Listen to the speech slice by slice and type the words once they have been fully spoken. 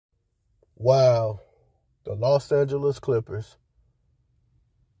Wow. The Los Angeles Clippers.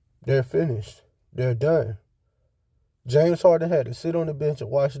 They're finished. They're done. James Harden had to sit on the bench and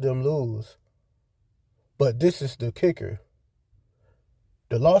watch them lose. But this is the kicker.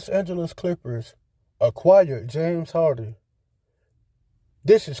 The Los Angeles Clippers acquired James Harden.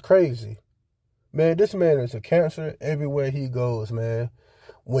 This is crazy. Man, this man is a cancer everywhere he goes, man.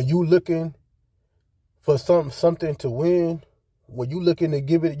 When you looking for something to win, when you looking to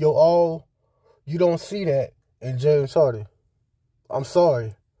give it your all, you don't see that in James Harden. I'm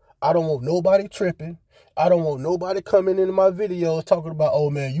sorry. I don't want nobody tripping. I don't want nobody coming into my videos talking about, oh,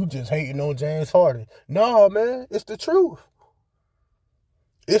 man, you just hating on James Harden. No, man, it's the truth.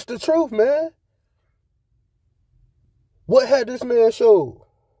 It's the truth, man. What had this man showed?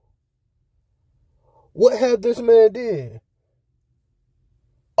 What had this man did?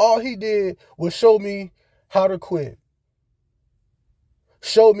 All he did was show me how to quit.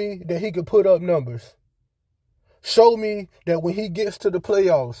 Show me that he could put up numbers. Show me that when he gets to the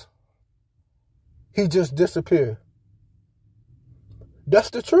playoffs, he just disappears. That's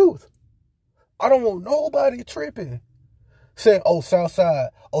the truth. I don't want nobody tripping. Saying, oh, Southside,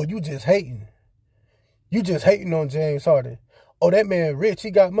 oh, you just hating. You just hating on James Harden. Oh, that man rich, he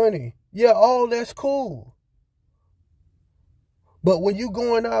got money. Yeah, all that's cool. But when you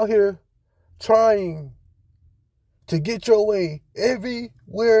going out here trying to get your way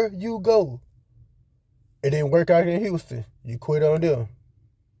everywhere you go, it didn't work out in Houston, you quit on them.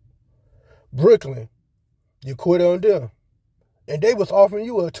 Brooklyn, you quit on them. And they was offering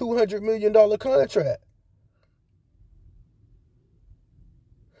you a $200 million contract.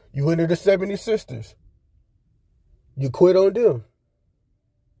 You went to the 76ers. You quit on them.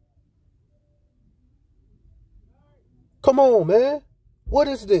 Come on, man. What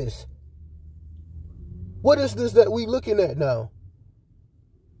is this? What is this that we looking at now?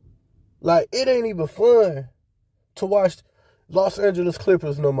 Like, it ain't even fun to watch Los Angeles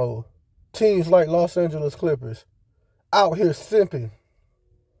Clippers no more. Teams like Los Angeles Clippers out here sipping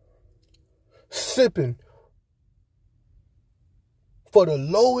for the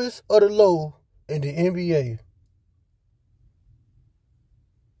lowest of the low in the NBA.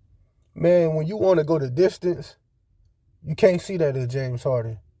 Man, when you want to go the distance, you can't see that in James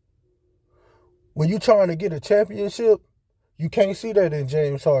Harden. When you trying to get a championship, you can't see that in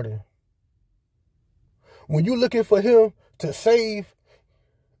James Harden. When you looking for him to save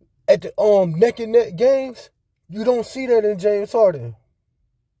at the neck and neck games, you don't see that in James Harden.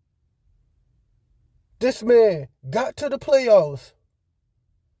 This man got to the playoffs,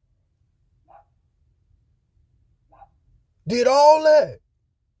 did all that,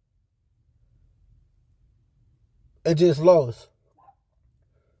 and just lost.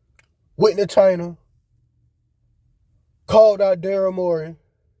 Went to China, called out Daryl Morey,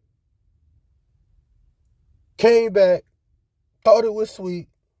 came back, thought it was sweet.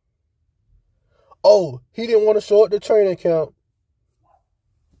 Oh, he didn't want to show up to training camp.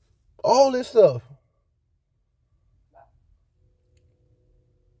 All this stuff.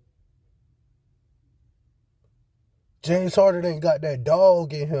 James Harden ain't got that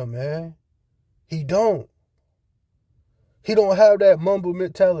dog in him, man. He don't. He don't have that mumble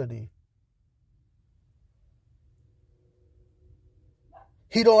mentality.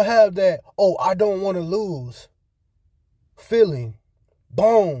 He don't have that, oh, I don't want to lose feeling,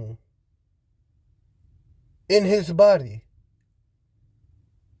 bone in his body.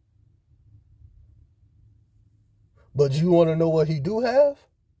 But you want to know what he do have?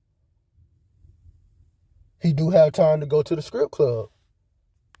 He do have time to go to the strip club.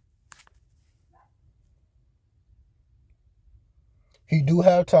 He do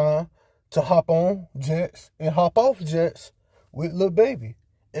have time to hop on jets and hop off jets with Lil Baby.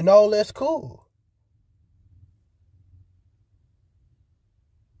 And all that's cool.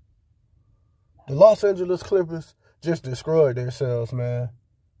 The Los Angeles Clippers just destroyed themselves, man.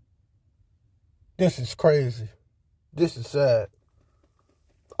 This is crazy. This is sad.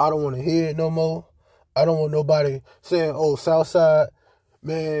 I don't want to hear it no more. I don't want nobody saying, oh, Southside,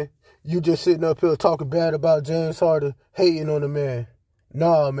 man, you just sitting up here talking bad about James Harden, hating on the man.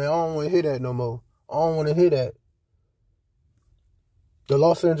 Nah, man, I don't want to hear that no more. I don't want to hear that. The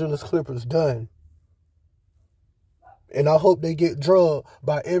Los Angeles Clippers done. And I hope they get drugged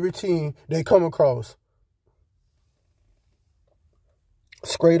by every team they come across.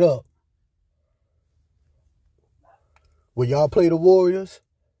 Straight up. When y'all play the Warriors,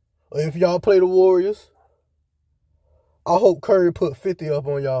 or if y'all play the Warriors, I hope Curry put 50 up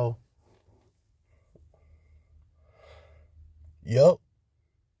on y'all. Yep.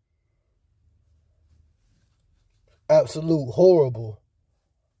 Absolute horrible.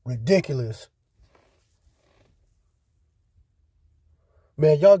 Ridiculous.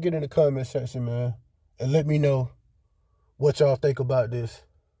 Man, y'all get in the comment section, man, and let me know what y'all think about this.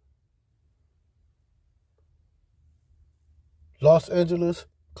 Los Angeles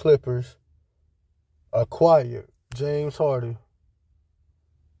Clippers acquired James Harden.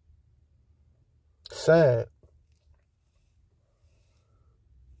 Sad.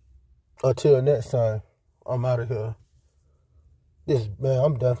 Until next time, I'm out of here. Man,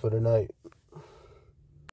 I'm done for the night.